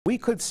We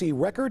could see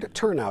record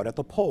turnout at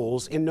the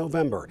polls in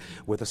November,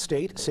 with the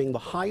state seeing the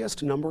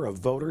highest number of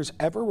voters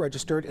ever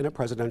registered in a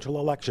presidential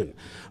election.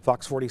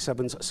 Fox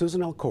 47's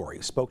Susan El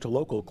Choury spoke to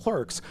local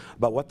clerks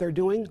about what they're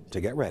doing to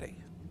get ready.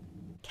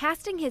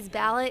 Casting his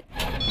ballot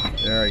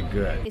very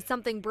good is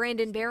something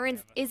Brandon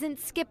Behrens isn't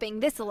skipping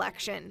this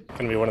election.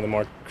 Going to be one of the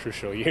more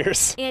crucial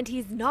years. And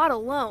he's not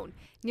alone.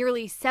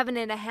 Nearly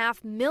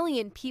 7.5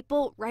 million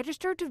people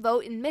registered to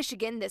vote in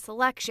Michigan this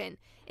election.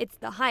 It's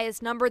the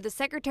highest number the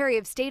Secretary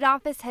of State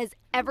office has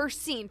ever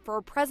seen for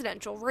a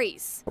presidential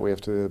race. We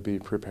have to be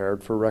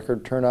prepared for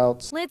record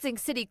turnouts. Lansing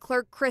City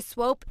Clerk Chris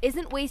Swope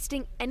isn't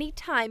wasting any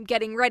time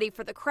getting ready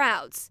for the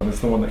crowds. It's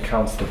the one that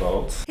counts the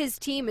votes. His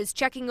team is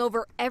checking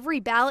over every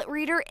ballot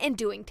reader and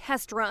doing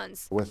test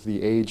runs. With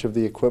the age of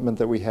the equipment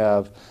that we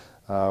have,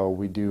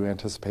 we do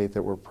anticipate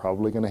that we're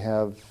probably going to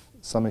have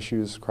some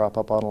issues crop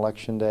up on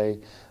Election Day.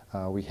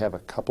 We have a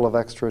couple of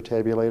extra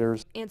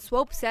tabulators. And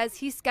Swope says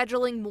he's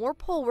scheduling more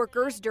poll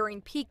workers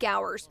during peak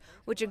hours,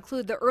 which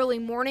include the early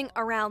morning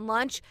around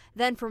lunch,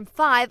 then from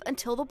 5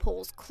 until the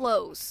polls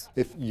close.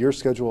 If your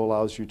schedule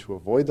allows you to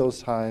avoid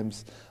those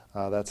times,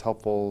 that's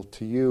helpful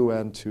to you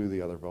and to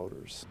the other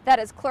voters. That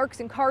is clerks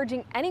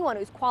encouraging anyone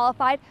who's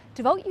qualified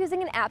to vote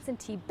using an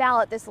absentee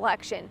ballot this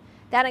election.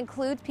 That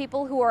includes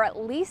people who are at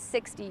least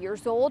 60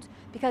 years old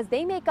because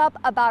they make up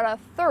about a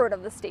third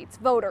of the state's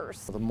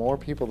voters. The more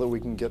people that we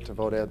can get to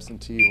vote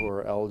absentee who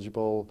are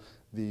eligible,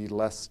 the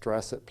less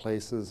stress it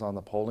places on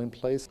the polling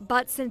place.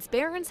 But since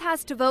Behrens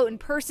has to vote in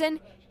person,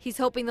 he's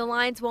hoping the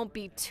lines won't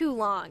be too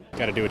long.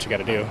 Got to do what you got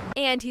to do.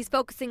 And he's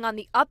focusing on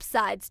the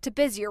upsides to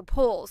busier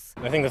polls.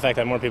 I think the fact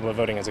that more people are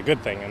voting is a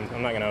good thing, and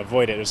I'm not going to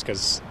avoid it just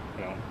because,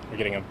 we're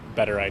getting a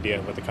better idea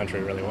of what the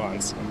country really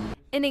wants.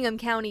 In Ingham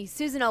County,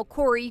 Susan El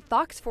Choury,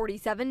 Fox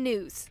 47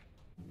 News.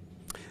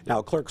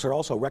 Now, clerks are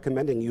also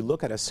recommending you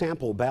look at a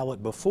sample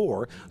ballot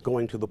before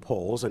going to the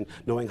polls and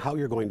knowing how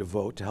you're going to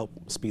vote to help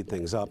speed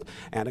things up.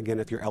 And again,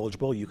 if you're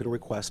eligible, you can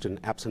request an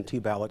absentee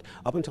ballot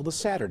up until the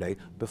Saturday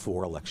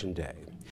before Election Day.